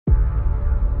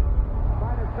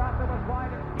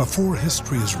Before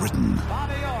history is written,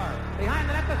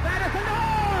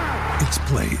 it's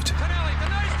played.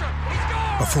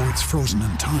 Before it's frozen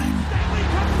in time,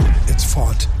 it's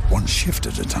fought one shift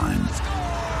at a time.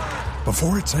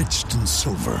 Before it's etched in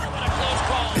silver,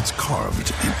 it's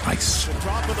carved in ice.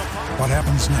 What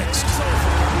happens next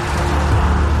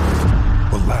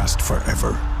will last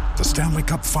forever. The Stanley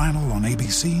Cup Final on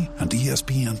ABC and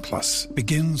ESPN Plus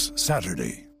begins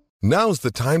Saturday. Now's the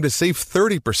time to save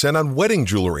 30% on wedding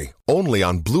jewelry, only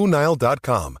on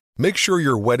BlueNile.com. Make sure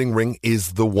your wedding ring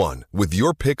is the one with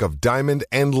your pick of diamond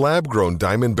and lab-grown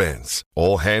diamond bands,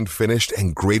 all hand-finished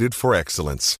and graded for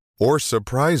excellence. Or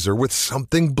surprise her with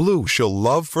something blue she'll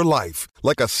love for life,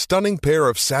 like a stunning pair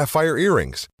of sapphire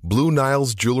earrings. Blue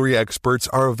Nile's jewelry experts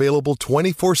are available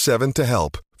 24/7 to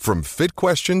help, from fit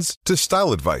questions to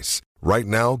style advice. Right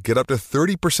now, get up to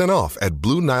 30% off at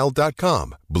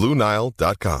BlueNile.com.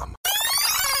 BlueNile.com.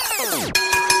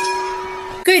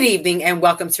 Good evening and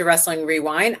welcome to Wrestling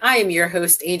Rewind. I am your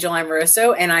host, Angel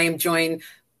Amoroso, and I am joined,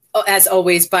 as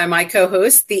always, by my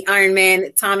co-host, the Iron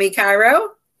Man, Tommy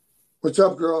Cairo. What's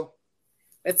up, girl?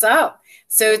 What's up?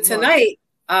 So tonight,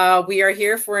 we are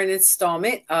here for an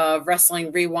installment of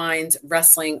Wrestling Rewind's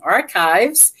Wrestling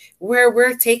Archives, where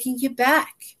we're taking you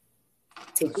back.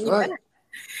 Taking you back.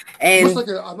 And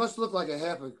I must look like a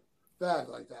half a bag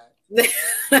like that.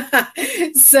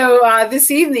 So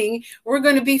this evening we're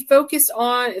going to be focusing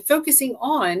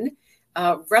on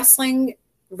wrestling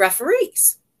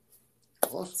referees.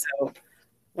 Awesome. So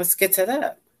let's get to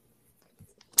that.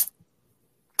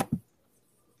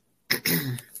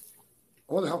 I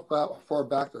wonder how far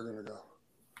back they're going to go.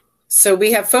 So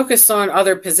we have focused on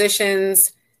other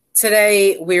positions.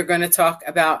 Today we're going to talk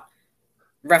about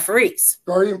referees.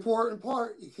 Very important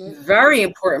part. Very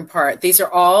important part. These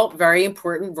are all very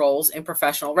important roles in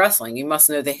professional wrestling. You must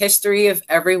know the history of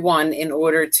everyone in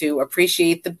order to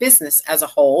appreciate the business as a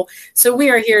whole. So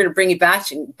we are here to bring you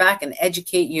back and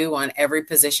educate you on every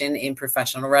position in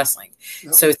professional wrestling.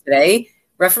 Yep. So today,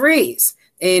 referees.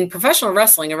 In professional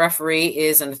wrestling, a referee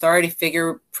is an authority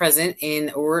figure present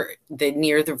in or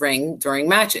near the ring during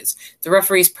matches. The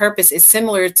referee's purpose is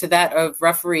similar to that of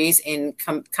referees in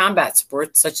combat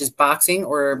sports, such as boxing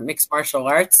or mixed martial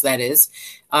arts, that is,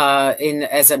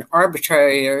 as an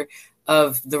arbitrator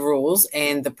of the rules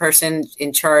and the person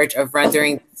in charge of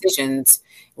rendering decisions,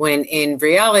 when in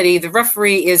reality, the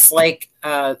referee is like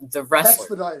the wrestler.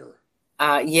 Expediter.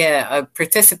 A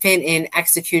participant in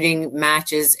executing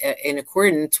matches in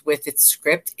accordance with its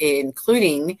script,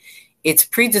 including its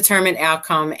predetermined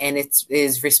outcome, and it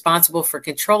is responsible for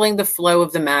controlling the flow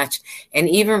of the match and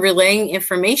even relaying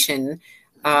information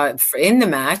in the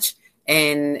match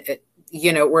and,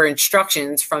 or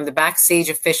instructions from the backstage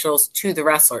officials to the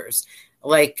wrestlers.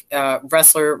 Like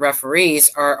wrestler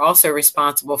referees are also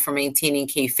responsible for maintaining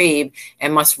kayfabe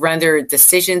and must render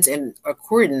decisions in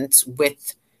accordance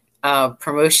with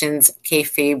promotions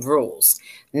kayfabe rules.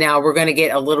 Now we're going to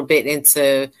get a little bit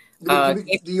into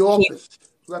the office.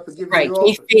 Right,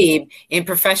 kayfabe in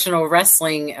professional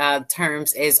wrestling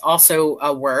terms is also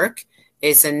a work.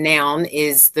 Is a noun,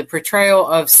 is the portrayal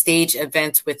of stage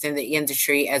events within the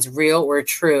industry as real or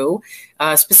true,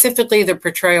 specifically the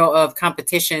portrayal of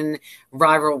competition,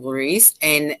 rivalries,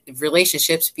 and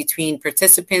relationships between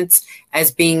participants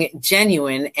as being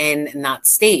genuine and not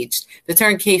staged. The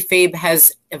term kayfabe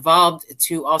has evolved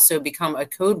to also become a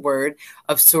code word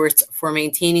of sorts for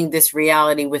maintaining this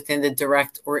reality within the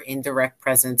direct or indirect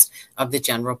presence of the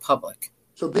general public.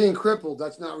 So being crippled,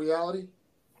 that's not reality?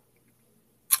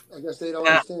 I guess they don't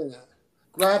understand that.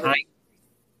 Gravity.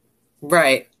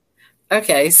 Right.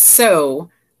 Okay. So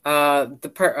purpose.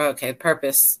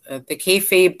 The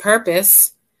kayfabe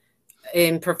purpose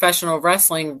in professional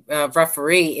wrestling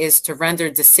referee is to render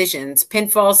decisions,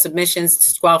 pinfalls, submissions,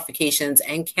 disqualifications,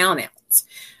 and countouts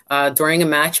during a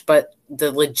match. But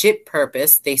the legit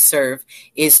purpose they serve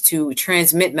is to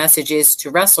transmit messages to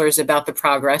wrestlers about the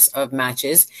progress of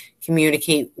matches,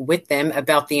 communicate with them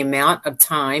about the amount of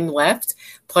time left,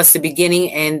 plus the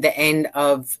beginning and the end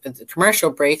of the commercial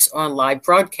breaks on live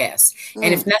broadcasts.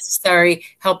 And if necessary,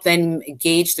 help them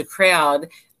gauge the crowd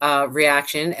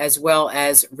reaction as well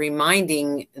as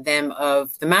reminding them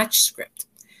of the match script.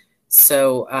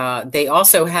 So they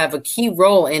also have a key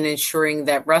role in ensuring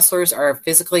that wrestlers are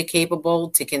physically capable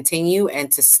to continue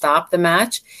and to stop the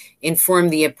match, inform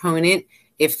the opponent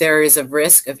if there is a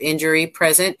risk of injury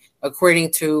present.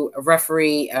 According to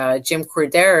referee Jim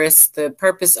Corderas, the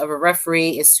purpose of a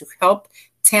referee is to help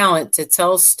talent to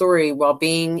tell a story while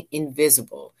being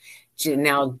invisible.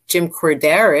 Now, Jim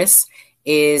Corderas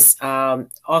is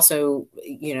also,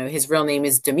 his real name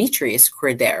is Demetrius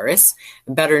Kordaris,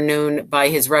 better known by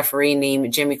his referee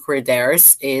name Jimmy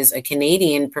Korderas, is a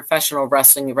Canadian professional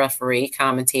wrestling referee,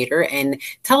 commentator, and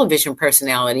television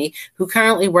personality who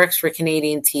currently works for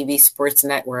Canadian TV sports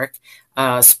network,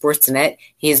 Sportsnet.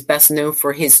 He is best known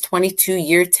for his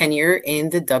 22-year tenure in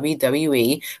the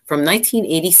WWE from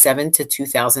 1987 to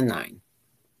 2009.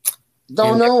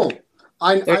 Don't know him.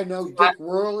 I know Dick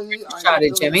Worley. I know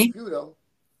Billy Jimmy. Caputo.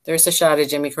 There's a shot at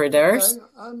Jimmy Korderas.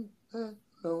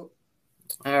 No.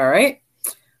 All right.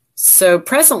 So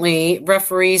presently,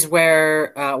 referees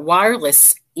wear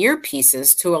wireless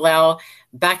earpieces to allow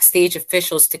backstage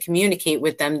officials to communicate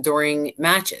with them during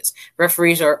matches.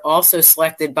 Referees are also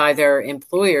selected by their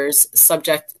employers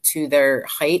subject to their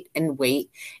height and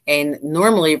weight. And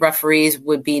normally, referees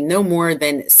would be no more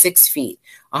than 6 feet.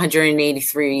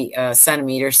 183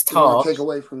 centimeters tall. Take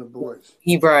away from the boys.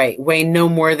 Right. Weigh no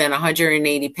more than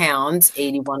 180 pounds,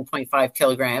 81.5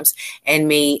 kilograms, and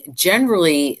may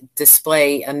generally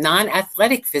display a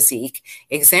non-athletic physique.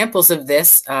 Examples of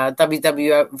this,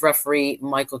 WWF referee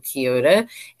Michael Chioda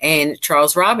and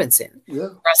Charles Robinson. Yeah.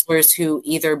 Wrestlers who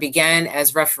either began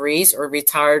as referees or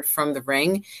retired from the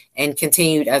ring and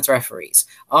continued as referees.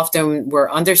 Often were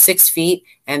under 6 feet,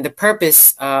 and the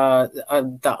purpose of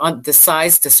the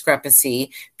size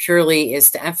discrepancy purely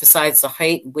is to emphasize the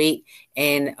height, weight,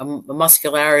 and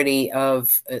muscularity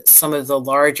of some of the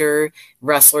larger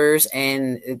wrestlers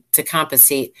and to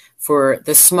compensate for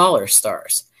the smaller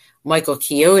stars. Michael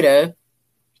Chioda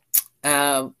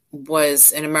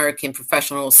was an American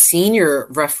professional senior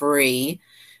referee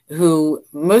who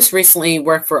most recently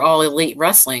worked for All Elite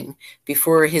Wrestling.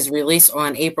 Before his release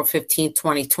on April 15,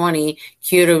 2020,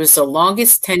 Chioda was the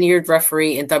longest tenured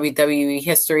referee in WWE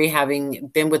history, having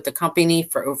been with the company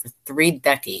for over 3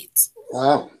 decades.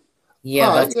 Wow.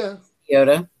 Yeah, that's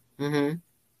Chioda. Mm-hmm.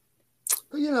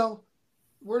 But,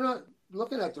 we're not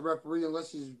looking at the referee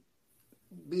unless he's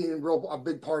being a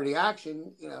big part of the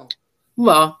action,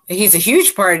 Well, he's a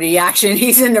huge part of the action.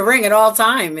 He's in the ring at all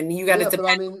time, and you got to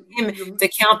depend on him to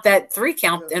count that 3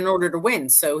 count in order to win.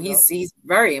 So he's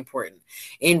very important.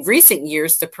 In recent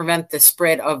years, to prevent the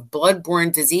spread of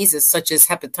bloodborne diseases such as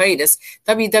hepatitis,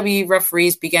 WWE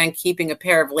referees began keeping a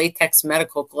pair of latex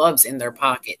medical gloves in their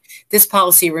pocket. This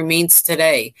policy remains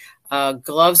today.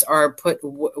 Gloves are put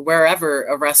wherever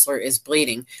a wrestler is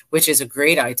bleeding, which is a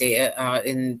great idea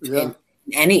in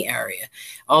any area.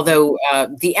 Although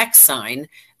the X sign,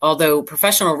 although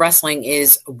professional wrestling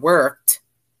is worked,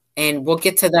 and we'll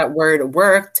get to that word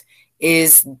worked,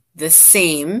 is the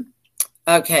same.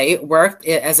 Okay, worked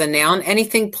as a noun,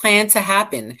 anything planned to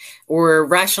happen or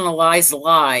rationalized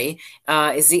lie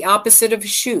is the opposite of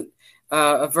shoot.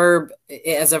 A verb,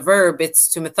 it's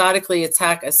to methodically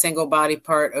attack a single body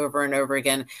part over and over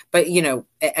again. But,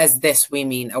 as this, we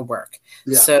mean a work.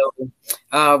 Yeah. So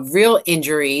real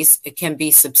injuries can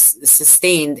be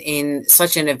sustained in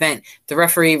such an event. The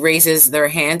referee raises their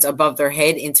hands above their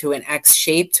head into an X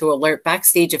shape to alert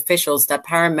backstage officials that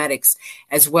paramedics,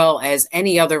 as well as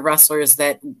any other wrestlers,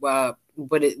 that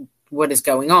what is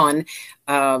going on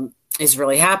is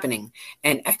really happening.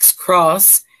 An X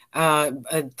cross,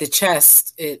 the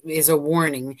chest, is a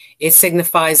warning. It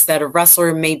signifies that a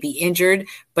wrestler may be injured,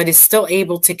 but is still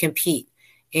able to compete.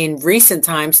 In recent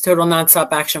times, Total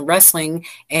Nonstop Action Wrestling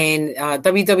and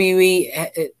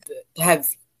WWE have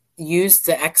used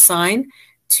the X sign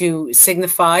to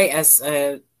signify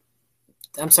the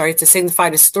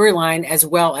storyline as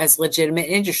well as legitimate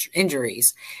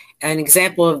injuries. An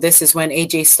example of this is when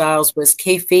AJ Styles was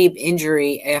kayfabe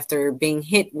injury after being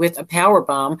hit with a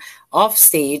powerbomb off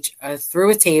stage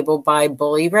through a table by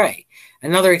Bully Ray.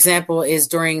 Another example is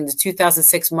during the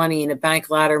 2006 Money in the Bank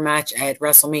ladder match at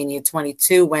WrestleMania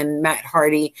 22 when Matt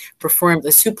Hardy performed a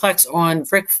suplex on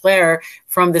Ric Flair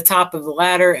from the top of the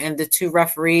ladder, and the 2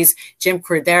 referees, Jim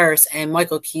Korderas and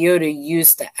Michael Chioda,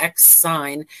 used the X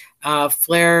sign.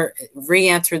 Flair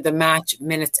re-entered the match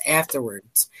minutes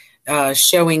afterwards,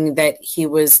 showing that he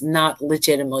was not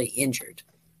legitimately injured.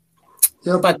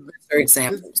 Yeah, but for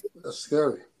examples. That's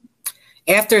scary.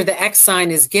 After the X sign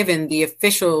is given, the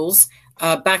officials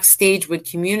backstage would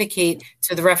communicate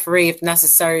to the referee, if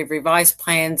necessary, revised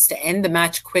plans to end the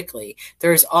match quickly.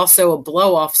 There is also a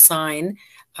blow-off sign,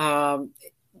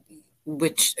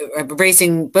 which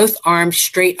raising both arms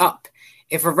straight up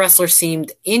if a wrestler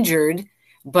seemed injured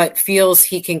but feels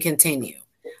he can continue.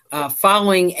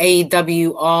 Following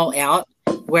AEW All Out,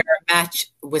 where a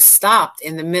match was stopped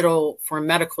in the middle for a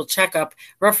medical checkup,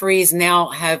 referees now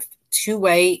have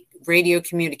two-way radio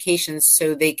communications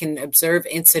so they can observe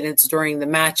incidents during the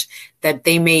match that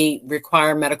they may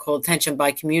require medical attention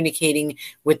by communicating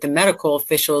with the medical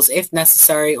officials, if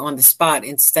necessary, on the spot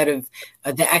instead of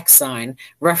the X sign.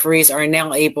 Referees are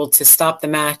now able to stop the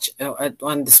match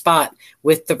on the spot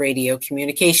with the radio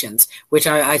communications, which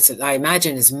I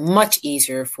imagine is much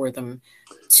easier for them.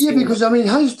 Yeah, because, I mean,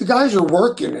 the guys are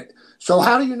working it. So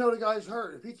how do you know the guy's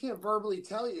hurt? If he can't verbally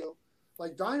tell you,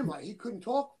 like Dynamite, he couldn't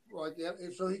talk like that,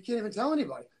 so he can't even tell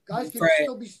anybody. Guys can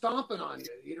still be stomping on you.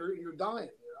 You're dying,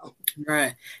 you know?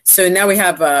 Right. So now we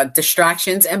have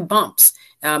distractions and bumps.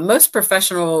 Most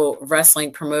professional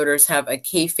wrestling promoters have a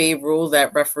kayfabe rule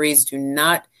that referees do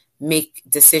not make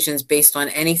decisions based on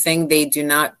anything they do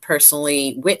not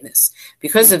personally witness.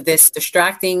 Because of this,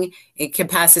 distracting,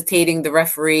 incapacitating the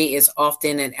referee is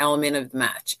often an element of the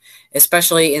match,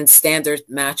 especially in standard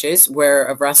matches where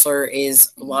a wrestler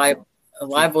is liable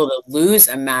to lose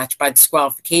a match by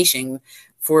disqualification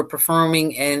for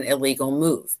performing an illegal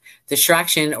move.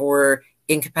 Distraction or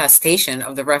incapacitation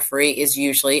of the referee is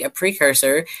usually a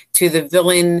precursor to the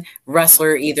villain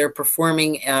wrestler either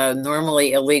performing a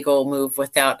normally illegal move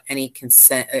without any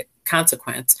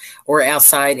consequence or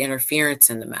outside interference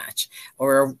in the match,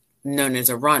 or known as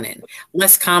a run-in.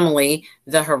 Less commonly,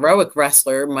 the heroic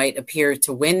wrestler might appear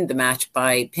to win the match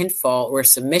by pinfall or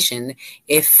submission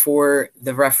if for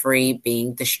the referee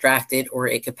being distracted or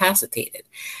incapacitated.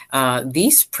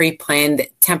 These pre-planned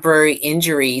temporary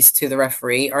injuries to the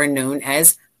referee are known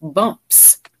as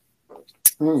bumps.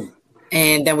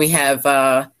 And then we have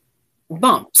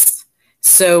bumps.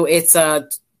 So it's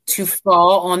to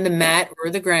fall on the mat or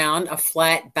the ground. A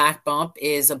flat back bump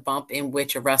is a bump in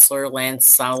which a wrestler lands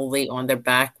solidly on their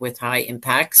back with high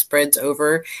impact, spreads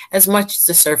over as much of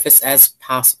the surface as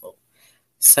possible.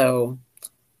 So,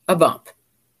 a bump.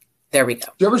 There we go.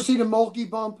 You ever see the Mulkey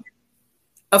bump?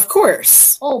 Of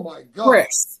course. Oh my God. Of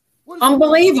course.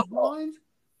 Unbelievable.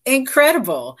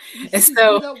 Incredible. And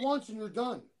so do that once and you're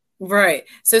done. Right.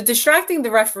 So distracting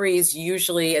the referee is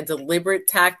usually a deliberate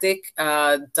tactic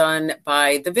done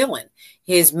by the villain,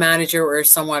 his manager, or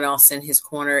someone else in his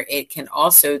corner. It can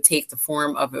also take the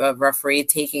form of a referee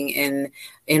taking an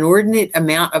inordinate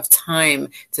amount of time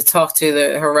to talk to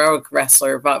the heroic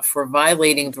wrestler, but for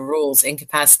violating the rules,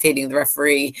 incapacitating the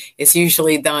referee is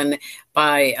usually done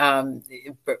by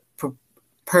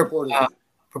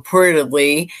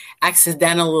purportedly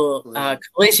accidental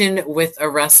collision with a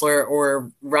wrestler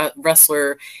or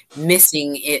wrestler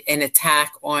missing an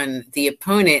attack on the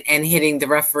opponent and hitting the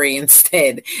referee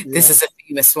instead. Yeah. This is a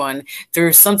famous one.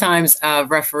 Sometimes a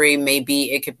referee may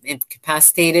be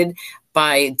incapacitated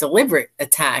by deliberate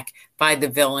attack by the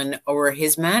villain or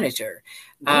his manager.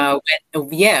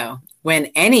 When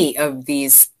any of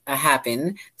these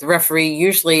happen, the referee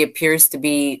usually appears to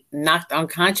be knocked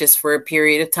unconscious for a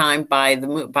period of time by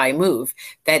move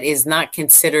that is not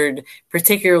considered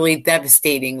particularly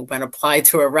devastating when applied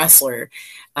to a wrestler.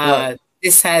 Right.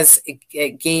 This has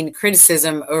gained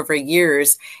criticism over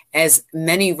years, as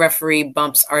many referee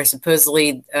bumps are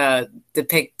supposedly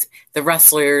depict the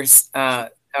wrestlers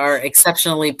are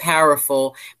exceptionally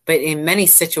powerful, but in many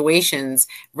situations,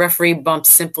 referee bumps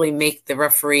simply make the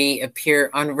referee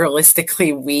appear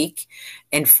unrealistically weak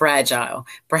and fragile.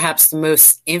 Perhaps the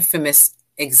most infamous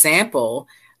example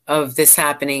of this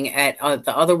happening at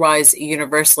the otherwise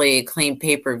universally acclaimed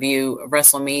pay-per-view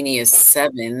WrestleMania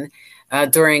 7,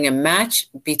 during a match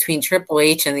between Triple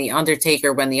H and The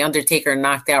Undertaker, when The Undertaker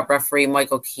knocked out referee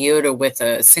Michael Chioda with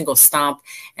a single stomp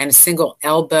and a single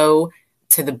elbow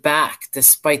to the back,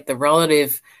 despite the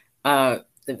relative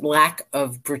lack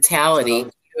of brutality.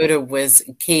 Chioda was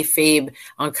kayfabe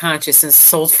unconscious and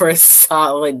sold for a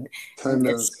solid 10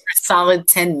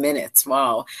 minutes.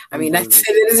 Wow. I mean,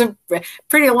 it is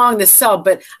pretty long to sell,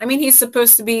 but I mean, he's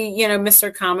supposed to be,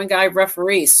 Mr. Common Guy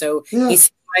referee. So he's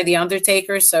by The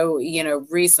Undertaker. So,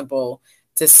 reasonable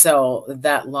to sell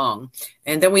that long.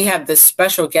 And then we have the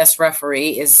special guest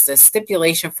referee is the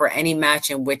stipulation for any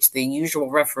match in which the usual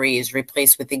referee is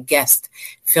replaced with a guest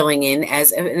filling in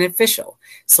as an official.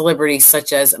 Celebrities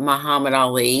such as Muhammad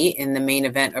Ali in the main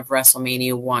event of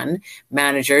WrestleMania 1,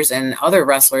 managers and other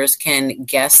wrestlers can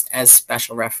guest as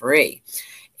special referee.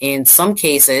 In some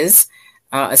cases,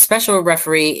 a special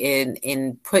referee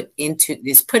is put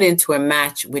into a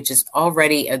match which is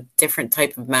already a different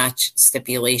type of match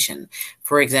stipulation.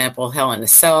 For example, Hell in a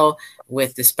Cell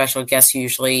with the special guest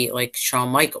usually like Shawn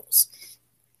Michaels.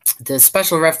 The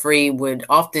special referee would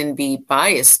often be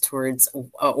biased towards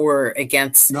or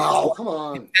against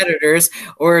competitors,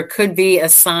 or could be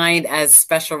assigned as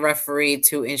special referee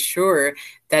to ensure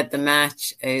that the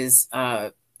match is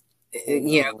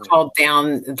called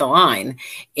down the line.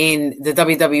 In the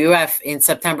WWF in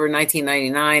September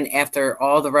 1999, after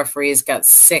all the referees got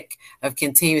sick of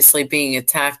continuously being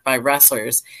attacked by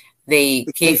wrestlers, they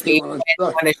went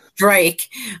on a strike,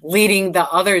 leading the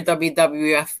other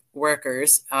WWF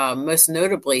workers, most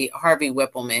notably Harvey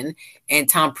Whippleman and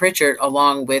Tom Pritchard,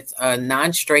 along with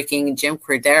non-striking Jim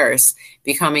Corderas,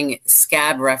 becoming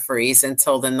scab referees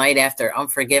until the night after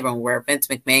Unforgiven, where Vince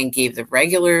McMahon gave the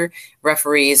regular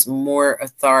referees more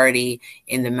authority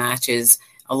in the matches,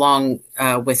 along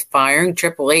with firing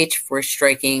Triple H for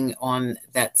striking on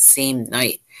that same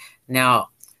night. Now,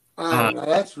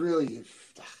 that's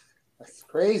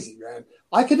crazy, man.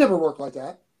 I could never work like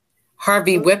that.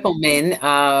 Harvey Whippleman,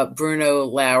 Bruno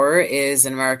Lauer, is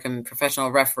an American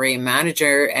professional referee and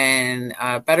manager, and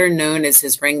better known as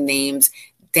his ring names,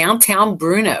 Downtown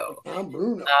Bruno.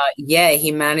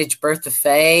 He managed Bertha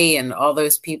Faye and all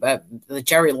those people, the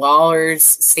Jerry Lawler's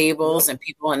stables and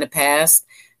people in the past.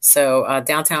 So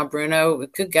Downtown Bruno,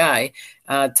 good guy.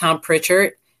 Tom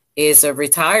Pritchard is a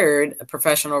retired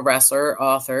professional wrestler,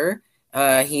 author.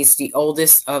 He's the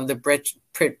oldest of the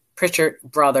Pritchard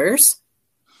brothers.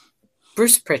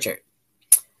 Bruce Pritchard.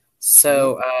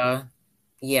 So,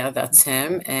 that's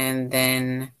him. And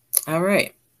then, all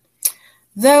right.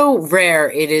 Though rare,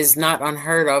 it is not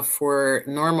unheard of for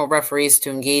normal referees to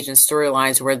engage in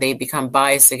storylines where they become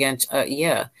biased against,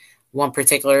 one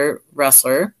particular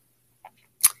wrestler.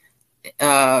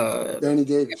 Danny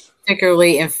Davis.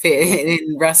 Particularly in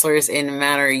wrestlers in a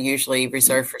manner usually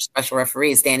reserved for special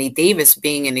referees. Danny Davis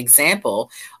being an example.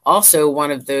 Also,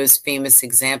 one of those famous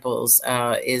examples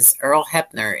is Earl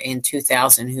Hebner in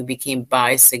 2000, who became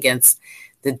biased against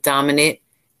the dominant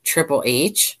Triple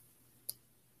H.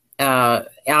 Out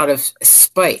of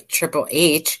spite, Triple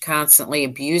H constantly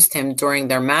abused him during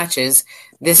their matches.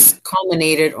 This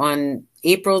culminated on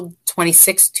April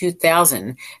 26,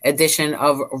 2000 edition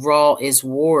of Raw is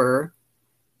War,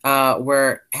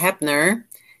 where Hebner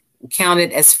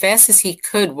counted as fast as he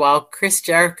could while Chris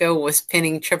Jericho was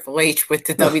pinning Triple H with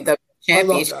the WWE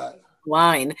Championship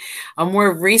line. A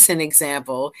more recent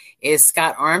example is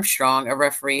Scott Armstrong, a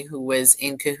referee who was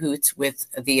in cahoots with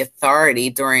the Authority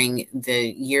during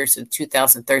the years of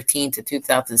 2013 to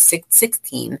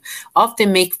 2016,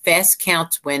 often make fast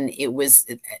counts when it was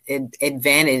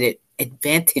advantageous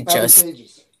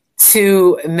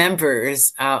to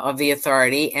members of the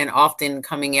Authority, and often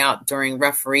coming out during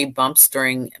referee bumps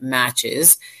during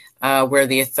matches where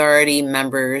the Authority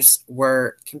members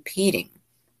were competing.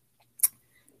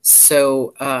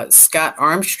 So Scott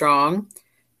Armstrong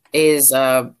is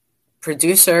a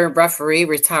producer, referee,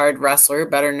 retired wrestler,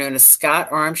 better known as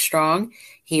Scott Armstrong.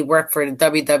 He worked for the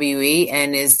WWE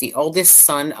and is the oldest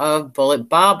son of Bullet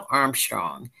Bob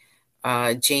Armstrong.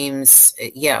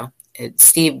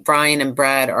 Steve, Brian, and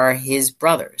Brad are his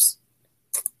brothers.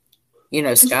 You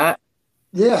know Scott.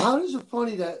 Yeah, how is it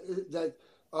funny that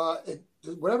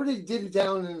whatever they did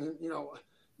down in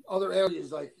other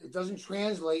areas, like it doesn't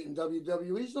translate in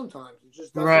WWE sometimes. It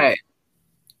just doesn't. Right.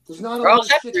 There's not a lot of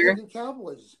shit in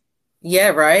Cowboys. Yeah,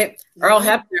 right. Yeah. Earl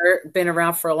Hebner, been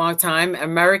around for a long time.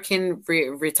 American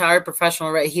retired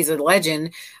professional. He's a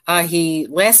legend. He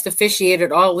last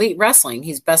officiated All Elite Wrestling.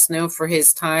 He's best known for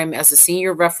his time as a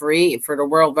senior referee for the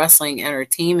World Wrestling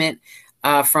Entertainment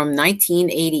from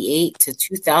 1988 to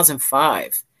 2005.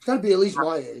 It's got to be at least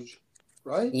my age,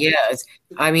 right? Yeah.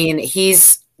 I mean,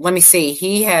 let me see.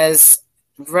 He has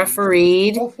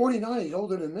refereed. 49. He's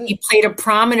older than me. He played a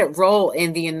prominent role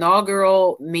in the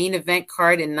inaugural main event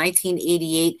card in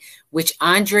 1988, which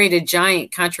Andre the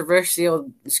Giant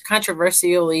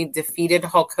controversially defeated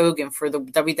Hulk Hogan for the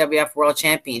WWF World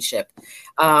Championship,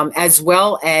 as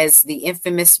well as the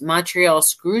infamous Montreal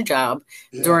Screwjob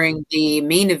during the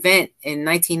main event in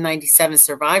 1997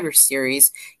 Survivor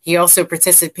Series. He also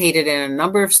participated in a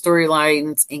number of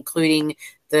storylines, including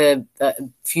the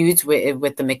feuds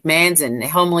with the McMahons and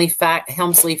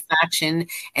Helmsley faction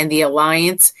and the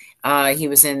Alliance. He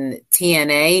was in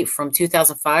TNA from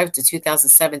 2005 to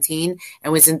 2017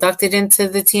 and was inducted into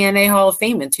the TNA Hall of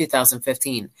Fame in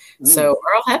 2015. So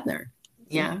Earl Hebner.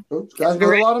 Yeah. Guys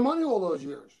made a lot of money all those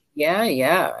years.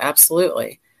 Yeah,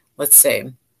 absolutely. Let's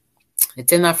see. I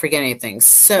did not forget anything.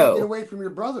 So get away from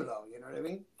your brother, though. You know what I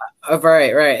mean?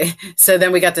 Right. So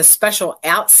then we got the special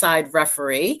outside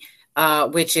referee,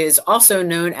 which is also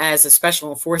known as a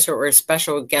special enforcer or a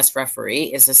special guest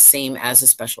referee, is the same as a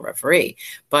special referee.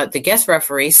 But the guest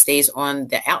referee stays on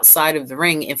the outside of the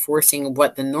ring, enforcing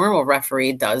what the normal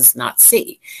referee does not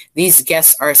see. These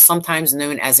guests are sometimes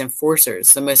known as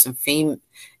enforcers. The most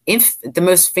the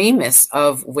most famous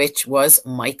of which was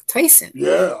Mike Tyson.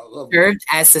 Yeah. Served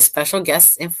as the special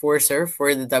guest enforcer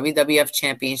for the WWF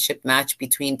Championship match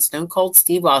between Stone Cold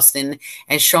Steve Austin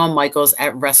and Shawn Michaels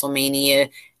at WrestleMania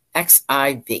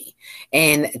XIV.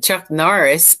 And Chuck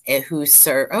Norris, who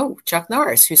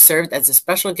served as a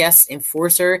special guest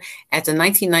enforcer at the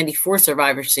 1994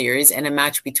 Survivor Series in a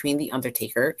match between The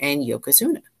Undertaker and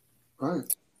Yokozuna.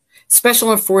 Right.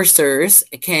 Special enforcers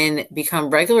can become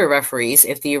regular referees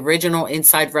if the original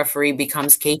inside referee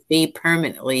becomes kayfabe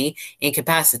permanently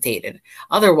incapacitated.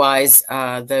 Otherwise,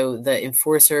 though, the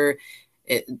enforcer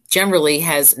generally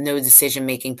has no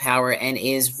decision-making power and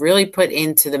is really put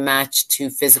into the match to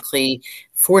physically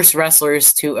force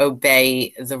wrestlers to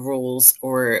obey the rules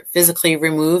or physically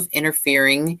remove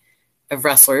interfering of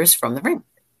wrestlers from the ring.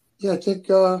 Yeah, I think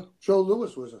Joe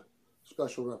Louis was a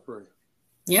special referee.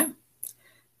 Yeah.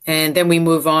 And then we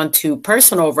move on to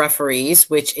personal referees,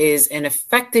 which is an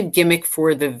effective gimmick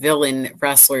for the villain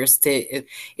wrestlers to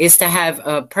have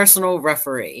a personal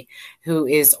referee who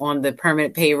is on the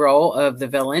permanent payroll of the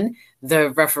villain.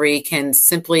 The referee can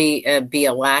simply be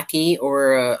a lackey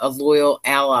or a loyal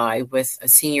ally with a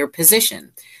senior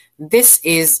position. This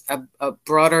is a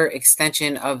broader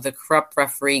extension of the corrupt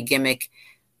referee gimmick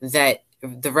that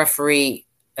the referee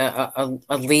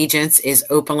allegiance is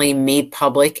openly made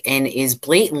public and is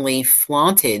blatantly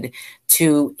flaunted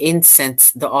to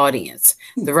incense the audience.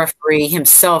 The referee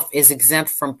himself is exempt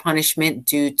from punishment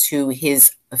due to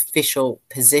his official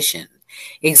position.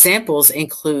 Examples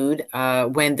include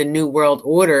when the New World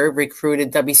Order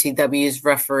recruited WCW's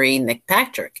referee Nick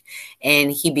Patrick,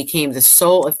 and he became the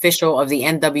sole official of the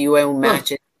NWO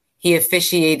matches. He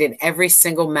officiated every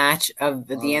single match of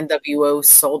the NWO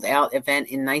sold-out event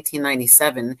in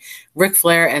 1997. Ric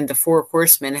Flair and the Four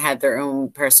Horsemen had their own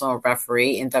personal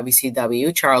referee in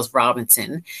WCW, Charles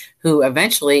Robinson, who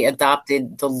eventually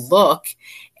adopted the look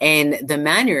and the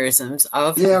mannerisms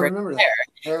of Ric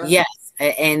Flair. Yes,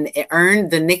 and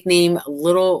earned the nickname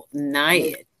Little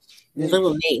Nate.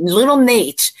 Little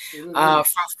Nate, from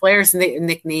Flair's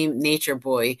nickname Nature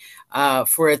Boy.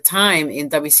 For a time in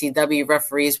WCW,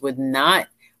 referees would not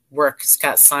work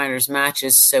Scott Steiner's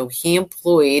matches, so he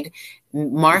employed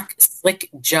Mark Slick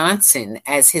Johnson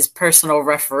as his personal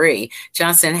referee.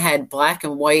 Johnson had black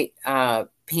and white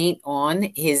paint on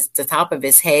the top of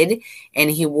his head, and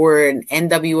he wore an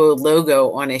NWO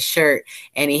logo on his shirt,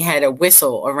 and he had a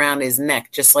whistle around his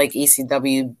neck, just like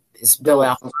ECW is Bill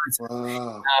Alfonso.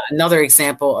 Wow. Another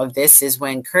example of this is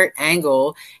when Kurt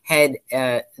Angle had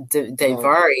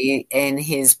Daivari and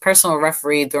his personal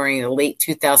referee during the late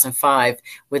 2005,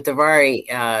 with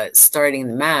Daivari starting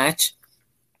the match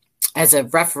as a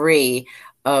referee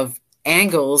of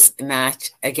Angle's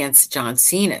match against John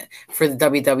Cena for the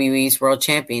WWE's World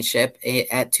Championship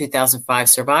at 2005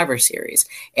 Survivor Series.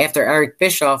 After Eric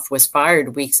Bischoff was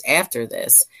fired weeks after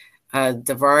this,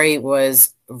 Daivari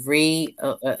was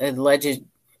alleged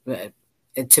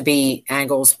to be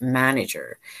Angle's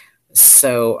manager.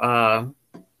 So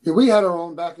we had our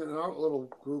own back in our little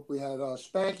group. We had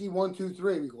Spanky 1, 2,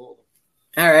 3. We called him.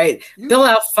 All right. Bill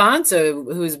Alfonso,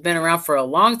 who's been around for a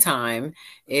long time,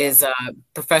 is a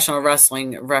professional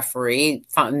wrestling referee,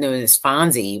 known as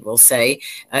Fonzie, we'll say,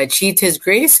 achieved his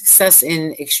greatest success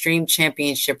in Extreme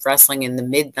Championship Wrestling in the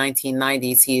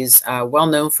mid-1990s. He is well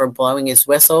known for blowing his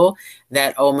whistle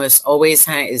that almost always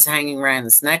is hanging around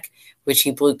his neck, which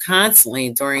he blew constantly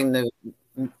during the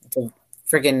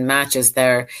friggin' matches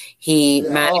there.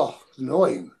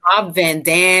 Annoying. Bob Van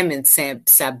Dam and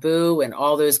Sabu and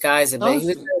all those guys. But he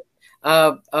was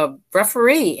a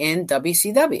referee in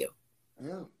WCW.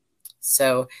 Yeah.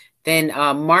 So then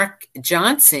Mark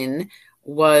Johnson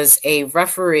was a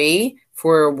referee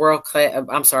for World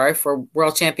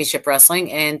Championship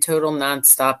Wrestling and Total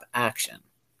Nonstop Action.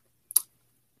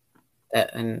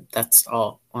 And that's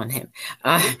all on him.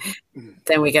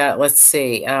 Then we got, let's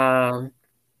see.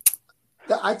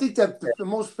 I think that the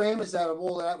most famous out of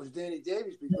all that was Danny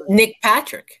Davis. Because Nick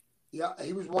Patrick. Yeah,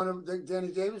 he was Danny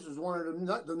Davis was one of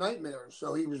the Nightmares,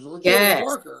 so he was a legit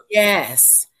worker.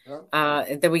 Yes. Yeah.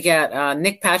 Then we got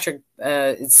Nick Patrick.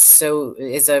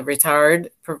 Is a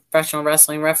retired professional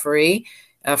wrestling referee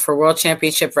for World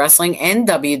Championship Wrestling and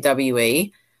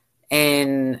WWE.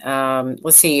 And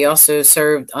let's see, he also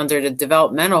served under the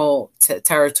developmental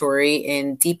territory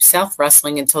in Deep South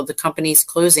Wrestling until the company's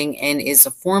closing, and is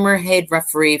a former head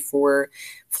referee for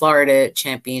Florida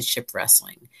Championship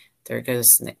Wrestling. There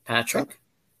goes Nick Patrick.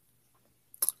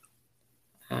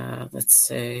 Let's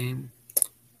see.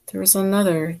 There was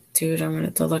another dude I'm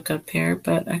going to look up here,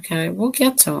 but okay, we'll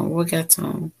get to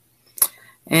him.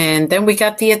 And then we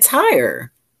got the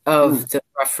attire of the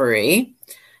referee.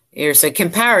 There's a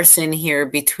comparison here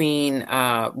between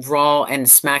Raw and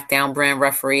SmackDown brand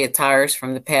referee attires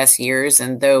from the past years,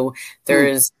 and though there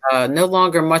is no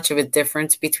longer much of a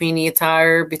difference between the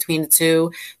attire between the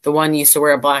two, the one used to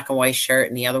wear a black and white shirt,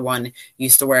 and the other one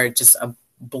used to wear just a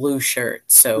blue shirt.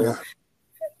 So,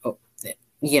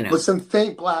 with some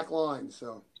faint black lines.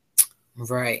 So,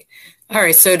 right. All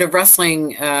right. So the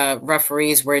wrestling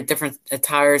referees wear different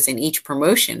attires in each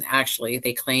promotion. Actually,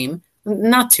 they claim.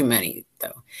 Not too many,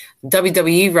 though.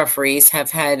 WWE referees have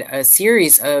had a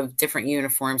series of different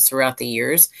uniforms throughout the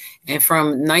years. And from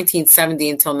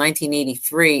 1970 until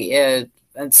 1983,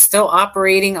 still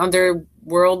operating under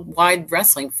Worldwide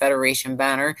Wrestling Federation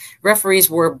banner, referees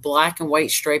wore black and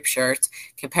white striped shirts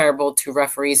comparable to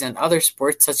referees in other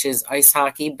sports such as ice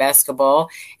hockey, basketball,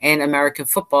 and American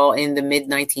football in the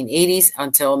mid-1980s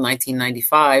until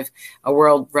 1995. A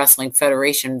World Wrestling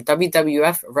Federation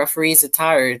WWF referees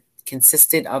attire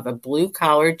consisted of a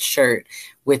blue-collared shirt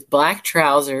with black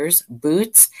trousers,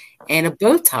 boots, and a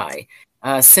bow tie,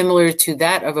 similar to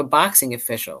that of a boxing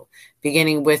official.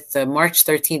 Beginning with the March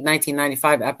 13,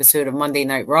 1995 episode of Monday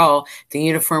Night Raw, the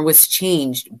uniform was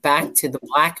changed back to the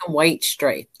black and white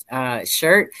striped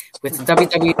shirt with the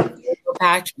WWE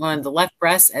patch on the left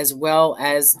breast as well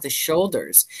as the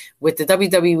shoulders. With the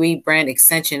WWE brand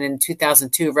extension in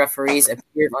 2002, referees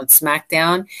appeared on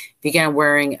SmackDown, began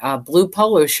wearing blue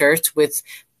polo shirts with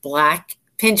black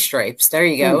pinstripes. There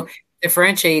you go.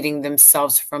 Differentiating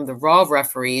themselves from the Raw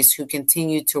referees who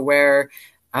continued to wear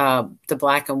the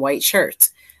black and white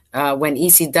shirts. When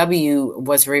ECW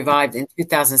was revived in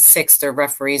 2006, their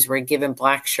referees were given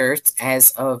black shirts.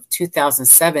 As of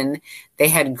 2007, they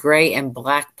had gray and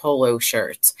black polo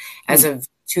shirts. As of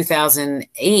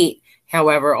 2008,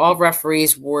 however, all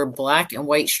referees wore black and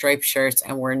white striped shirts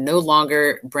and were no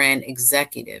longer brand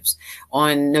executives.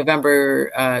 On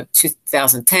November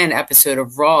 2010 episode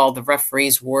of Raw, the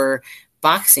referees wore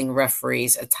boxing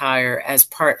referees attire as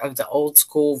part of the Old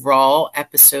School Raw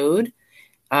episode.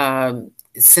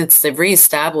 Since the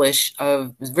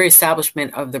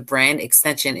reestablishment of the brand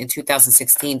extension in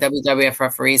 2016, WWF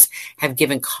referees have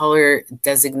given colors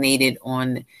designated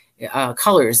on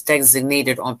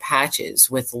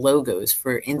patches with logos.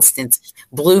 For instance,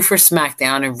 blue for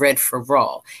SmackDown and red for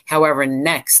Raw. However,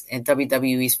 Next, and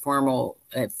WWE's former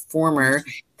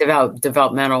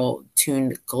developmental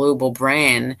tuned global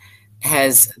brand,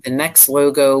 has the Next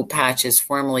logo patches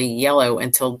formerly yellow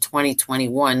until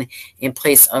 2021 in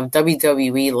place of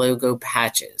WWE logo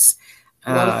patches.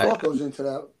 A lot of thought goes into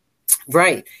that.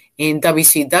 Right. In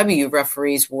WCW,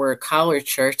 referees wore collared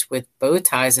shirts with bow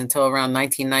ties until around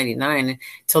 1999,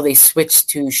 until they switched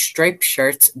to striped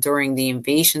shirts during the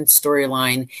Invasion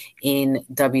storyline in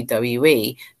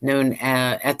WWE, known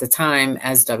at the time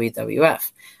as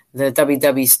WWF. The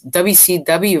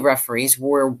WCW referees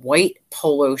wore white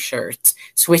polo shirts,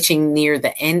 switching near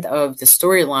the end of the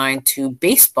storyline to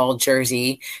baseball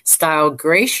jersey style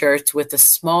gray shirts with a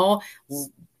small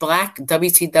black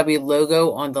WCW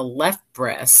logo on the left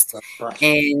breast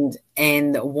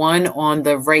and one on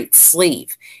the right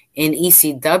sleeve. In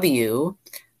ECW,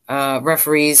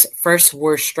 referees first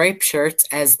wore striped shirts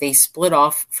as they split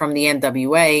off from the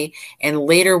NWA, and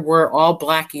later wore all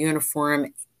black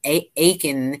uniform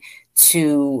akin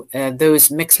to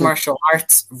those mixed martial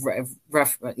arts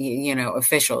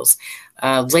officials.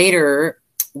 Later,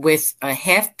 with a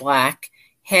half black,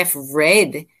 half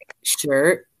red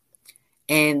shirt,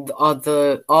 and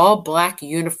the all black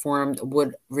uniform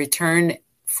would return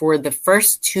for the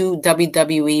first two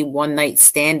WWE One Night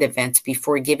Stand events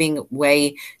before giving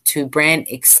way to brand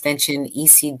extension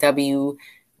ECW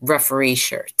referee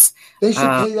shirts. They should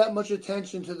pay that much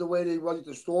attention to the way they run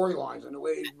the storylines and the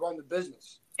way they run the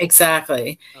business.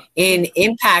 Exactly. In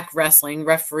Impact Wrestling,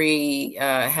 referee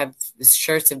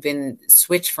shirts have been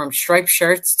switched from striped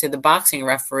shirts to the boxing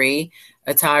referee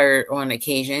attire on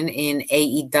occasion. In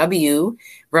AEW,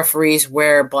 referees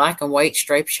wear black and white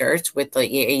striped shirts with the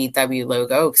AEW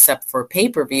logo, except for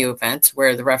pay-per-view events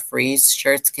where the referees'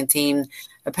 shirts contain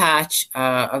a patch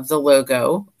of the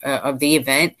logo of the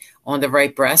event on the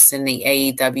right breast. In the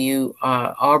AEW,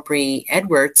 Aubrey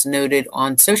Edwards noted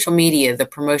on social media the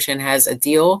promotion has a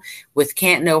deal with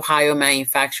Canton, Ohio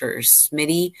manufacturer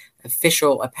Smitty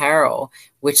Official Apparel,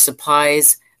 which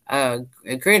supplies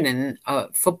Gridiron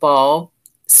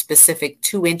football-specific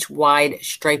 2-inch wide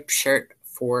striped shirt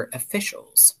for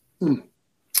officials.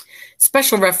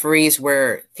 Special referees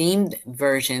wear themed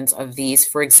versions of these.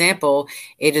 For example,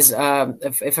 it is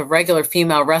if a regular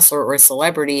female wrestler or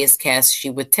celebrity is cast,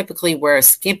 she would typically wear a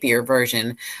skimpier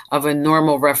version of a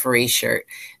normal referee shirt.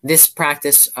 This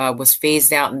practice was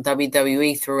phased out in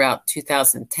WWE throughout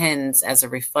 2010s as a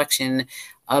reflection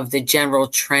of the general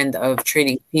trend of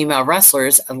treating female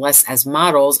wrestlers less as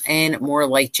models and more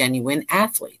like genuine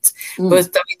athletes.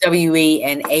 Both WWE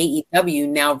and AEW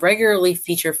now regularly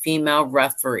feature female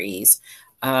referees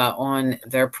on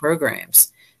their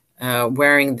programs,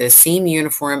 wearing the same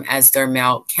uniform as their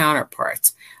male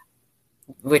counterparts,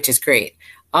 which is great.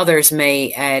 Others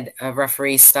may add a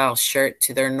referee-style shirt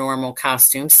to their normal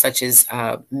costumes, such as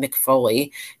Mick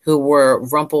Foley, who wore a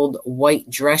rumpled white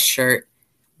dress shirt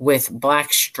with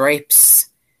black stripes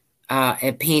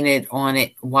and painted on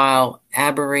it while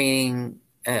aberrating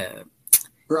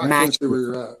match.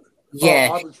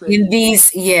 Yeah,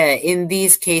 in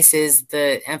these cases,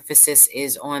 the emphasis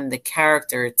is on the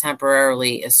character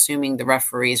temporarily assuming the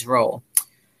referee's role.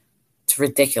 It's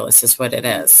ridiculous, is what it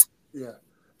is. Yeah.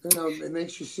 It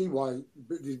makes you see why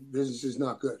business is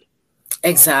not good.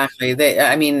 Exactly.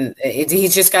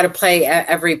 He's just got to play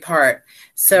every part.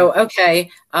 So,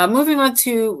 okay. Moving on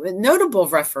to notable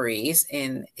referees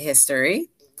in history.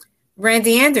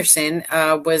 Randy Anderson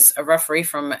was a referee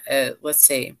from, he was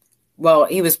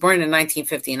born in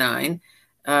 1959.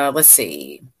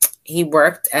 He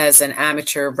worked as an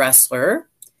amateur wrestler,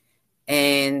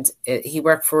 and he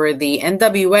worked for the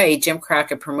NWA, Jim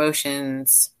Crockett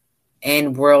Promotions,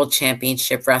 and World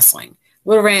Championship Wrestling.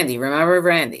 Little Randy, remember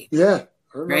Randy? Yeah.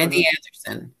 Randy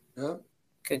Anderson. Yeah.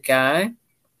 Good guy.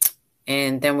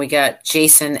 And then we got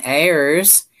Jason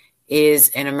Ayers, is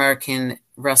an American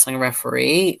wrestling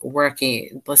referee he worked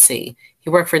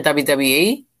for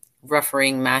WWE,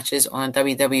 refereeing matches on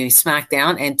WWE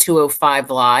SmackDown and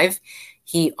 205 Live.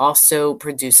 He also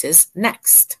produces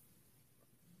Next.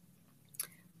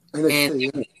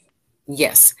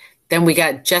 Yes. Then we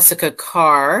got Jessica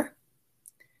Carr,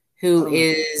 who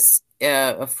is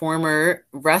a former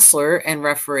wrestler and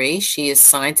referee. She is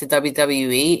signed to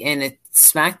WWE in a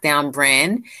SmackDown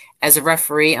brand as a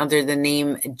referee under the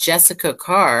name Jessica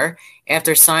Carr.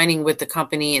 After signing with the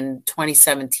company in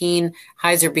 2017,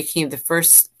 Heiser became the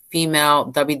first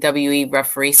female WWE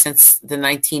referee since the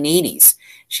 1980s.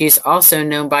 She is also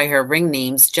known by her ring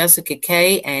names Jessica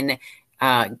K and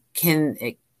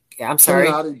Kennedy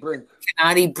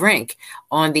Brink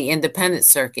on the independent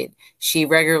circuit. She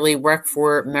regularly worked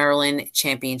for Maryland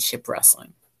Championship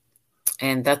Wrestling.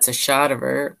 And that's a shot of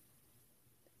her.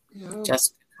 Yeah.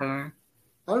 Jessica Carr.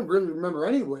 I don't really remember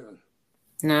any women.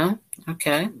 No?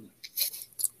 Okay.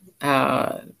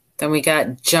 Then we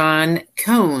got John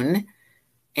Cone.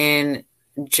 And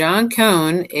John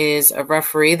Cone is a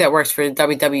referee that works for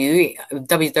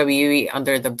WWE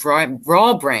under the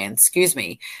Raw brand.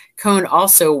 Cone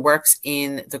also works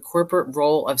in the corporate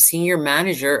role of senior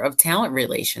manager of talent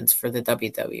relations for the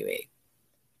WWE.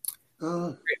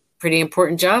 Pretty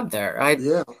important job there. I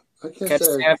can't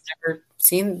say I've never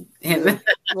seen him. Yeah.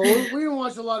 Well, we don't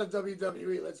watch a lot of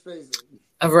WWE, let's face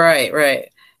it. Right.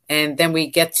 And then we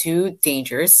get to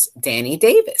Dangerous Danny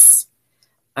Davis,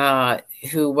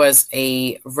 who was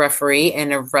a referee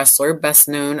and a wrestler, best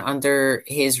known under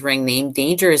his ring name,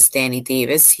 Dangerous Danny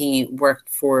Davis. He worked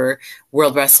for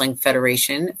World Wrestling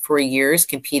Federation for years,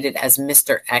 competed as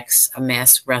Mr. X, a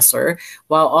masked wrestler,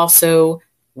 while also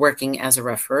working as a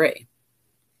referee.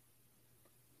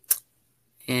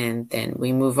 And then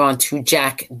we move on to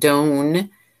Jack Doan,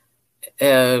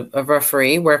 a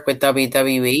referee, worked with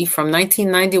WWE from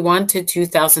 1991 to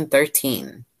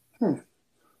 2013.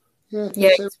 Yeah,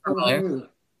 he's familiar.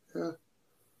 Yeah.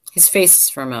 His face is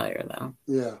familiar, though.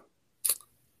 Yeah.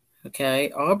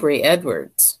 Okay, Aubrey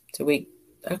Edwards.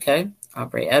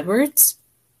 Aubrey Edwards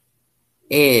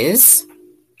is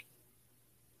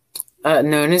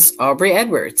known as Aubrey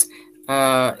Edwards.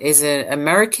 Is an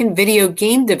American video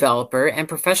game developer and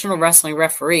professional wrestling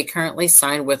referee currently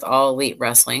signed with All Elite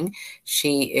Wrestling.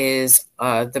 She is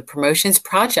the promotions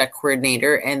project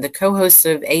coordinator and the co-host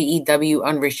of AEW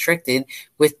Unrestricted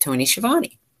with Tony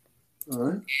Schiavone. All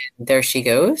right. And there she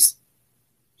goes.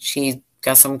 She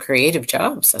got some creative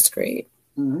jobs. That's great.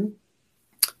 Mm-hmm.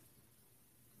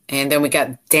 And then we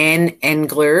got Dan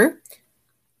Engler.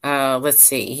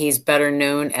 He's better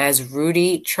known as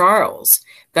Rudy Charles.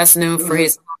 Best known for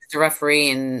his referee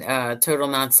in Total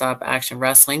Nonstop Action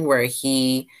Wrestling, where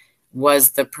he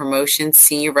was the promotion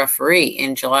senior referee.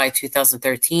 In July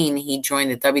 2013, he joined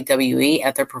the WWE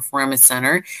at the Performance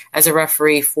Center as a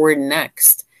referee for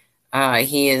Next.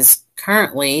 He is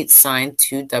currently signed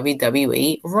to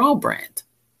WWE Raw brand.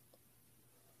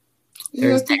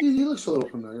 Yeah, I think he looks a little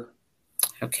familiar.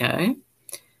 Okay.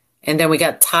 And then we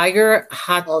got Tiger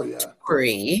Hattori. Oh, yeah.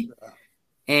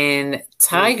 And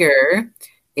Tiger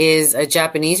is a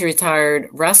Japanese retired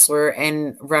wrestler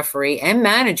and referee and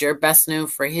manager, best known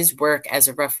for his work as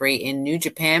a referee in New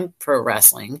Japan Pro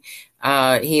Wrestling.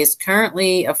 He is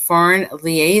currently a foreign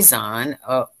liaison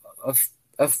of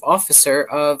officer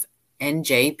of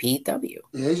NJPW.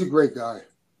 Yeah, he's a great guy.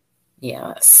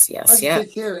 Yes.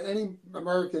 Take care of any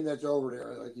American that's over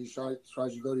there. Like he tries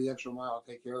to go the extra mile,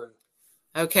 take care of you.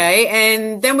 Okay,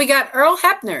 and then we got Earl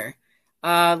Hebner.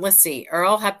 Let's see.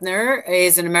 Earl Hebner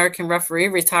is an American referee,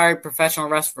 retired professional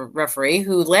referee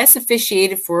who last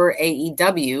officiated for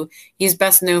AEW. He's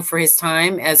best known for his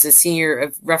time as a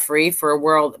senior referee for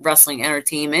World Wrestling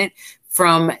Entertainment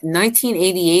from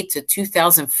 1988 to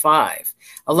 2005,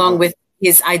 along with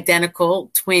his identical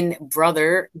twin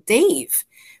brother, Dave.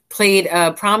 Played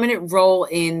a prominent role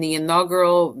in the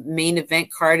inaugural main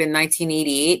event card in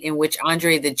 1988, in which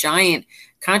Andre the Giant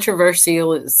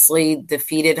controversially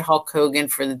defeated Hulk Hogan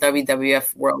for the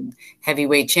WWF World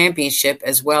Heavyweight Championship,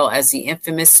 as well as the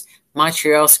infamous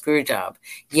Montreal Screwjob.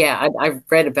 Yeah, I've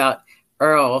read about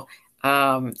Earl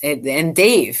and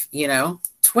Dave,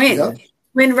 twin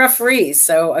referees.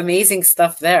 So amazing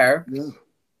stuff there. Yeah.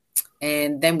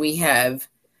 And then we have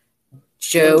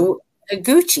Joe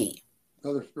Iguchi.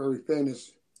 Another very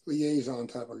famous liaison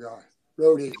type of guy.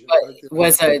 Road agent.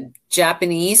 Was a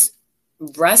Japanese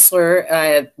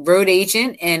wrestler, road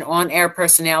agent, and on-air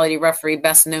personality referee,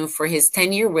 best known for his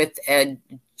tenure with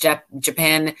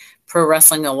Japan Pro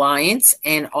Wrestling Alliance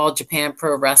and All Japan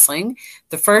Pro Wrestling.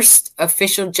 The first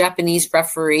official Japanese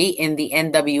referee in the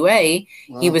NWA,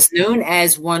 He was known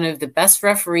as one of the best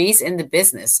referees in the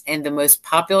business and the most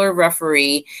popular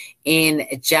referee in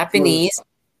Japanese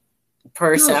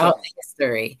personal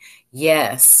history.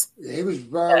 Yes. He was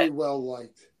very well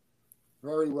liked.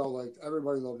 Very well liked.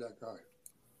 Everybody loved that guy.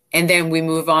 And then we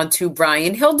move on to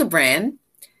Brian Hildebrand.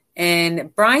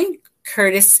 And Brian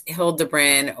Curtis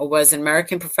Hildebrand was an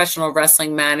American professional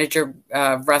wrestling manager,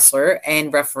 wrestler,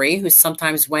 and referee who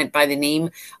sometimes went by the name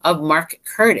of Mark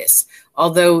Curtis.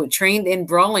 Although trained in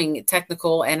brawling,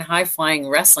 technical, and high-flying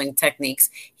wrestling techniques,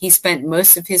 he spent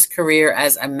most of his career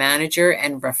as a manager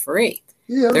and referee.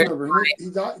 Yeah, I remember. He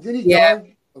died. Did he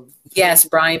die? Yes,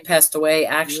 Brian passed away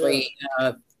actually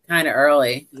kind of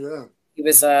early. Yeah. He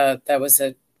was that was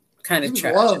a kind of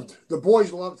tragic. Loved. The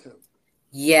boys loved him.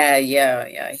 Yeah.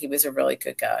 He was a really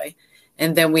good guy.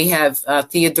 And then we have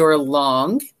Theodore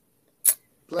Long.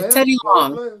 Teddy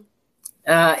Long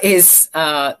is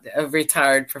a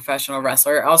retired professional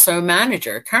wrestler, also a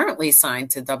manager, currently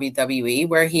signed to WWE,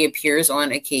 where he appears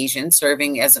on occasion,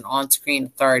 serving as an on-screen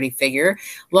authority figure.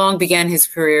 Long began his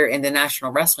career in the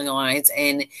National Wrestling Alliance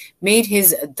and made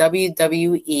his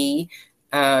WWE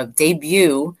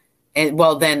debut,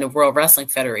 then the World Wrestling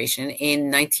Federation,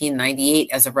 in 1998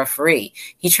 as a referee.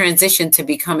 He transitioned to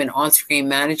become an on-screen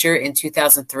manager in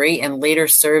 2003 and later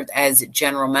served as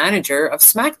general manager of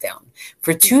SmackDown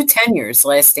for 2 tenures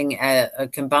lasting a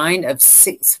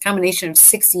combination of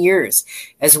 6 years,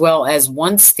 as well as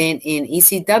 1 stint in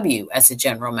ECW as a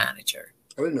general manager.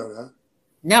 I didn't know that.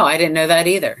 No, I didn't know that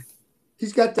either.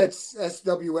 He's got that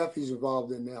SWF he's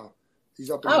involved in now.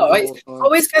 He's up in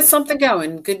always got something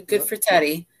going. Good for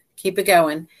Teddy. Keep it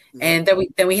going. Yeah. And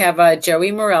then we have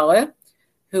Joey Morella,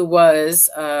 who was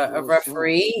a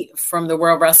referee from the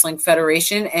World Wrestling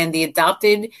Federation and the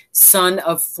adopted son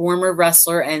of former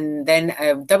wrestler and then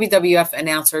WWF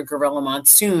announcer Gorilla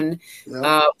Monsoon,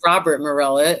 Robert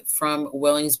Morella from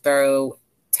Williamsboro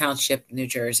Township, New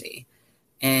Jersey.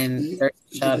 And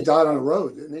he died on the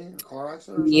road, didn't he? A car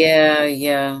accident?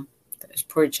 Yeah.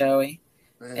 Poor Joey.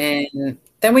 Man. And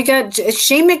then we got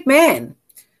Shane McMahon.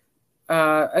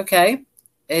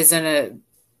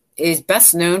 Is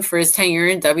best known for his tenure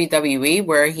in WWE,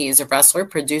 where he is a wrestler,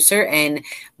 producer, and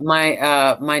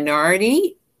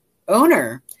minority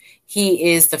owner.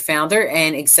 He is the founder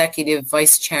and executive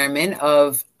vice chairman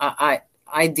of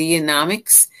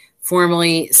Ideanomics,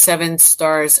 formerly Seven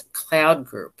Stars Cloud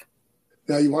Group.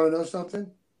 Now, you want to know something?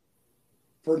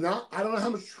 I don't know how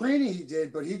much training he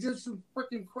did, but he did some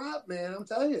freaking crap, man. I'm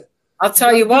telling you. I'll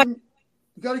tell you what.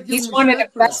 He's one of the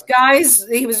best guys.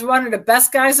 He was one of the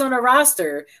best guys on the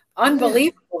roster.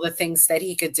 Unbelievable the things that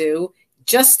he could do.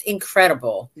 Just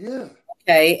incredible. Yeah.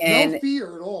 Okay. And no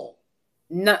fear at all.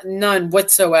 None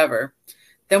whatsoever.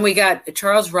 Then we got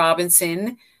Charles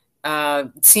Robinson,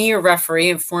 senior referee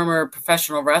and former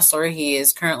professiontional wrestler. He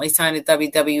is currently signed to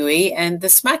WWE and the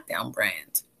SmackDown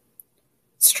brand.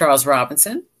 It's Charles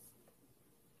Robinson.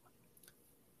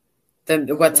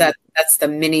 What's that? That's the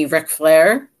mini Ric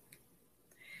Flair.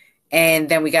 And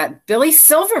then we got Billy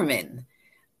Silverman,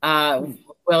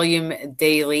 William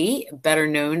Daly, better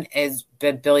known as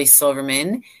Billy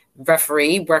Silverman,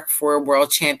 referee, worked for World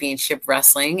Championship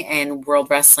Wrestling and World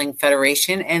Wrestling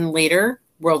Federation, and later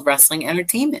World Wrestling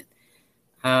Entertainment.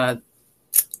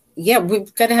 Yeah,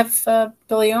 we've got to have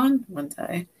Billy on one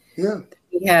day. Yeah.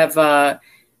 We have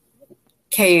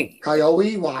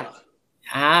Kaioe Wada.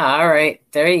 All right.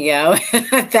 There you go.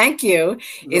 Thank you.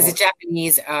 Is a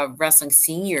Japanese wrestling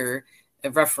senior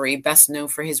referee, best known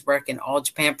for his work in All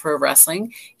Japan Pro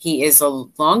Wrestling. He is the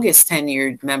longest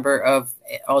tenured member of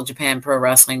All Japan Pro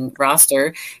Wrestling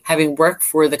roster, having worked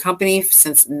for the company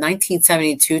since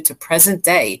 1972 to present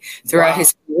day. Throughout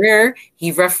his career,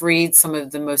 he refereed some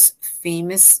of the most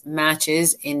famous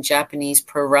matches in Japanese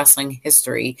pro wrestling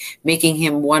history, making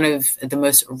him one of the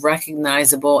most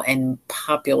recognizable and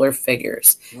popular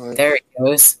figures. Right. There it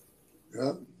goes.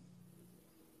 Yeah.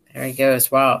 There he goes.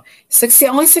 Wow.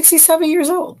 Only 67 years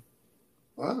old.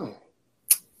 Wow.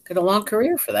 Got a long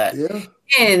career for that. Yeah.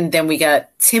 And then we got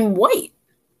Tim White.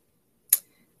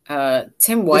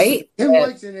 Tim White. Tim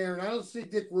White's in there, and I don't see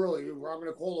Dick Worley. I'm going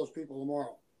to call those people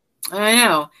tomorrow. I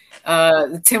know.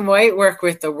 Tim White worked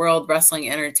with the World Wrestling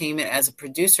Entertainment as a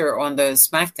producer on the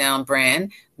SmackDown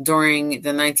brand during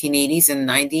the 1980s and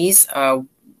 90s.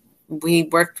 We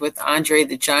worked with Andre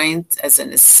the Giant as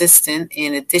an assistant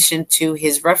in addition to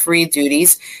his referee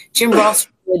duties. Jim Ross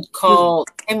would call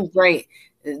Tim White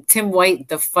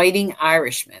the Fighting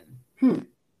Irishman. You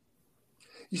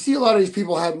see a lot of these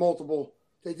people did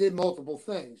multiple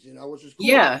things, which is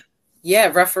cool. Yeah,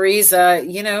 referees, they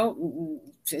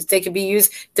could be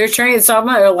used. They're trained,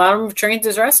 a lot of them are trained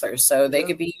as wrestlers, so they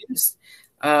could be used.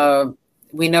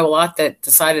 We know a lot that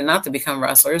decided not to become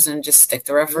wrestlers and just stick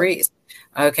to referees.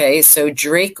 Okay, so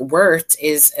Drake Wirt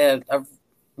is a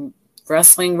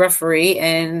wrestling referee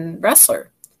and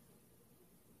wrestler.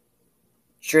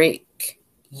 Drake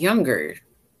Younger.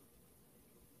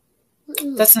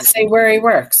 Doesn't say where he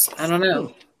works. I don't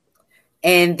know.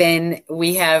 And then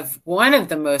we have one of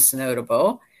the most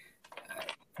notable,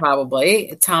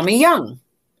 probably, Tommy Young.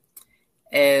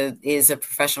 Is a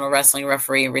professional wrestling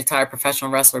referee and retired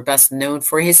professional wrestler, best known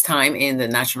for his time in the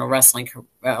National Wrestling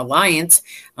Alliance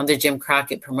under Jim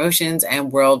Crockett Promotions and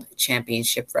World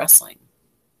Championship Wrestling.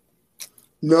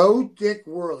 No Dick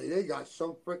Worley. They got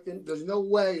some freaking. There's no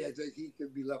way I think he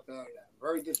could be left out of that. I'm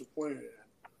very disappointed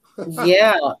in that.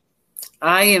 Yeah,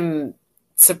 I am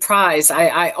surprised.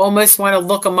 I almost want to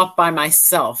look him up by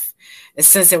myself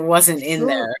since it wasn't in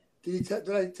there. Did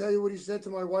I tell you what he said to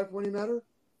my wife when he met her?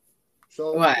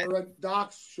 So what? we were at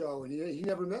Doc's show, and he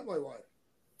never met my wife.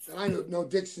 And I know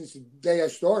Dick since the day I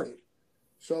started.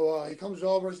 So he comes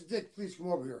over and says, Dick, please come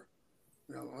over here.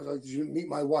 I was like, did you meet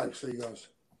my wife? So he goes,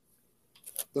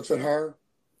 looks at her,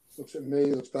 looks at me,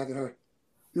 looks back at her.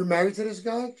 You're married to this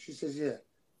guy? She says, yeah.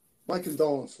 My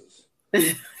condolences.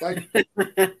 That's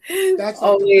the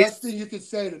best thing you could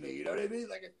say to me. You know what I mean?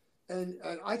 And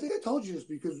I think I told you this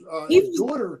because his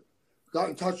daughter got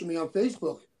in touch with me on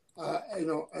Facebook.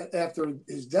 After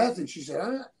his death, and she said, I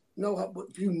don't know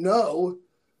if you know.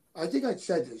 I think I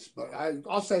said this, but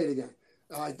I'll say it again.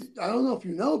 I don't know if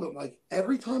you know, but like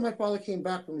every time my father came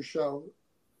back from the show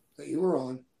that you were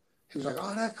on, he was like,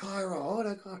 "Oh, that guy,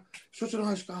 such a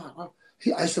nice guy."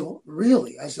 I said, well,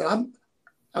 "Really?" I said, "I'm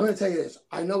going to tell you this.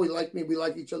 I know he liked me. We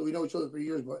like each other. We know each other for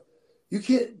years, but you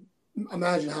can't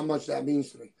imagine how much that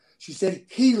means to me." She said,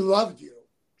 "He loved you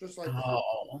just like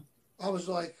that." I was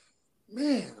like,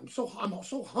 man, I'm so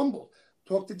humbled.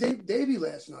 Talked to Davey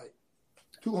last night.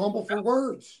 Too humble for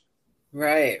words.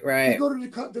 Right. We go to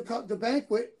the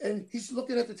banquet, and he's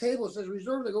looking at the table. It says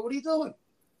reserved. I go, what are you doing?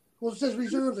 Well, it says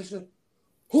reserved. I said,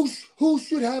 who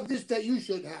should have this that you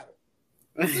shouldn't have it?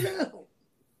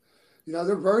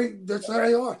 That's how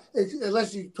they are.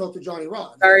 Unless you talk to Johnny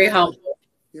Rod. Very humble.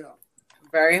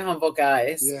 Very humble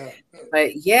guys. Yeah.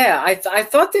 But yeah, I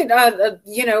thought that,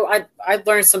 I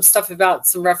learned some stuff about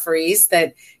some referees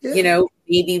that,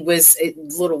 maybe was a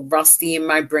little rusty in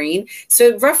my brain.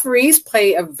 So referees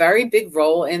play a very big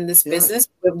role in this business.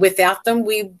 But without them,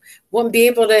 we wouldn't be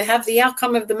able to have the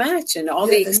outcome of the match and all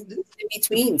the in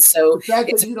between. So the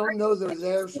fact that you don't know they're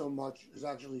there so much is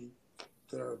actually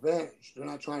to their advantage. They're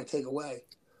not trying to take away.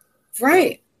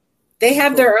 Right. They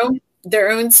have their own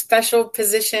special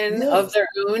position of their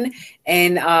own,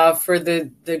 and for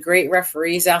the great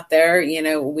referees out there,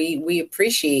 we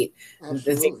appreciate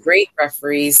the great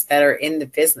referees that are in the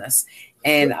business,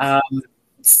 and I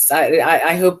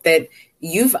hope that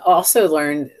you've also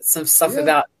learned some stuff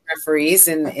about referees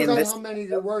and how many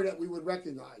there were that we would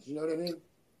recognize. You know what I mean?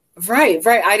 Right.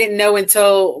 I didn't know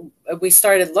until we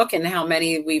started looking how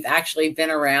many we've actually been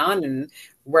around and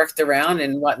worked around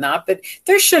and whatnot, but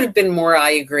there should have been more.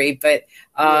 I agree. But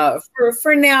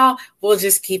for now, we'll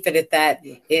just keep it at that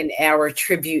in our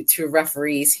tribute to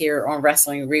referees here on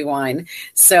Wrestling Rewind.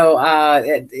 So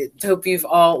hope you've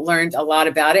all learned a lot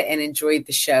about it and enjoyed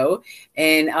the show.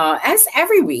 And as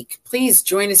every week, please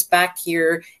join us back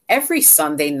here every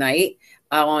Sunday night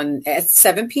at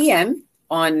 7 p.m.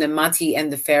 on the Monty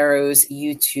and the Pharaohs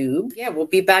YouTube. Yeah, we'll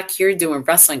be back here doing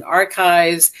Wrestling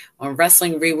Archives on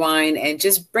Wrestling Rewind and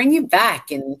just bring you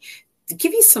back and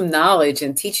give you some knowledge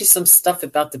and teach you some stuff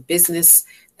about the business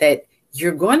that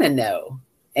you're going to know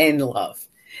and love.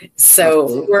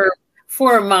 So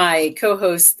for my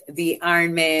co-host, the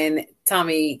Iron Man,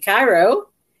 Tommy Cairo,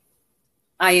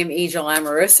 I am Angel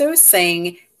Amoroso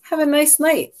saying, have a nice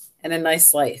night and a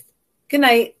nice life. Good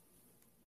night.